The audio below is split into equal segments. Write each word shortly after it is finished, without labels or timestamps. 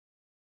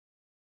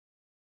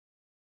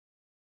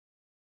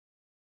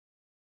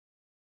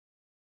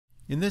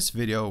In this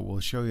video, we'll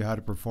show you how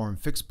to perform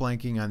fixed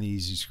blanking on the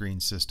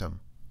EasyScreen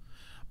system.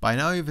 By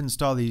now you've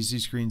installed the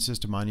EasyScreen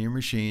system on your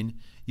machine,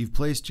 you've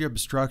placed your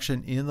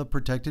obstruction in the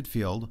protected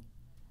field,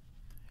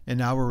 and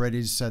now we're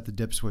ready to set the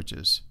dip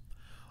switches.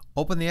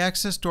 Open the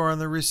access door on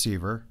the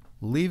receiver,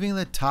 leaving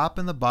the top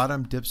and the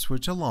bottom dip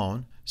switch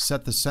alone.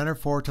 Set the center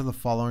 4 to the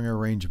following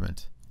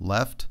arrangement: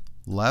 left,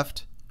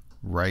 left,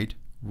 right,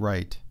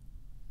 right.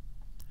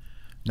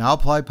 Now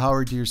apply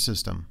power to your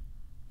system.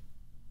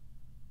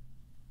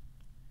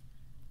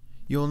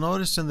 You will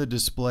notice in the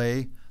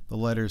display the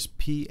letters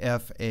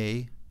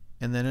PFA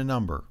and then a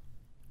number.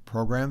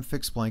 Program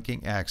Fixed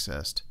Blanking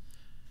Accessed.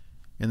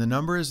 And the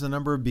number is the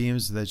number of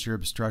beams that your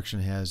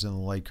obstruction has in the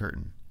light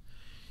curtain.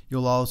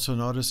 You'll also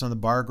notice on the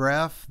bar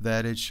graph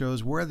that it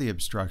shows where the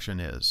obstruction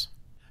is.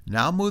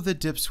 Now move the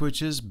dip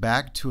switches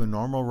back to a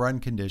normal run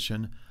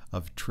condition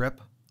of trip,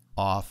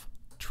 off,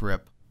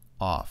 trip,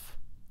 off.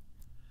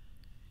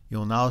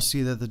 You'll now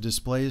see that the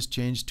display is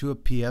changed to a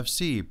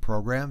PFC,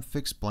 Program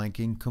Fixed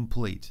Blanking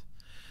Complete.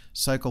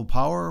 Cycle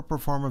power or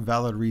perform a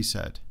valid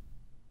reset.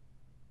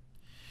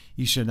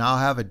 You should now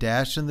have a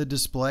dash in the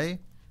display,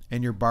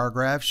 and your bar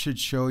graph should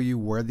show you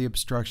where the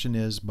obstruction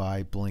is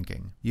by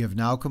blinking. You have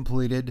now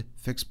completed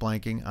fixed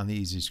blanking on the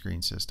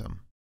EasyScreen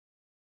system.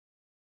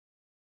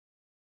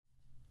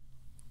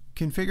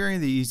 Configuring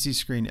the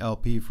EasyScreen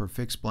LP for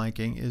fixed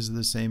blanking is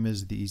the same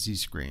as the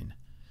EasyScreen.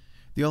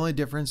 The only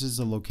difference is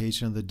the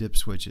location of the dip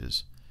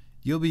switches.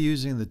 You'll be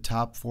using the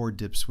top 4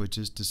 dip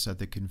switches to set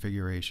the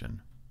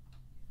configuration.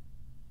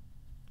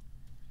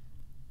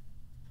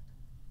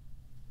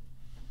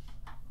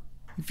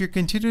 If you're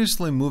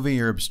continuously moving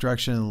your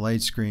obstruction in the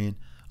light screen,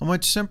 a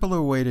much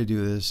simpler way to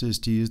do this is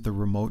to use the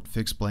remote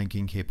fixed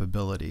blanking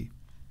capability.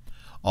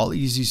 All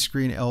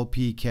EasyScreen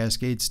LP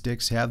Cascade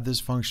sticks have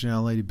this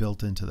functionality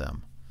built into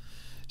them.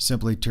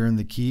 Simply turn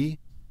the key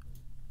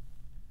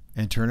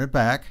and turn it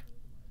back.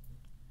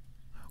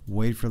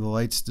 Wait for the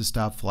lights to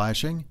stop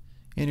flashing,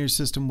 and your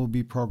system will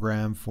be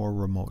programmed for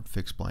remote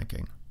fixed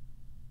blanking.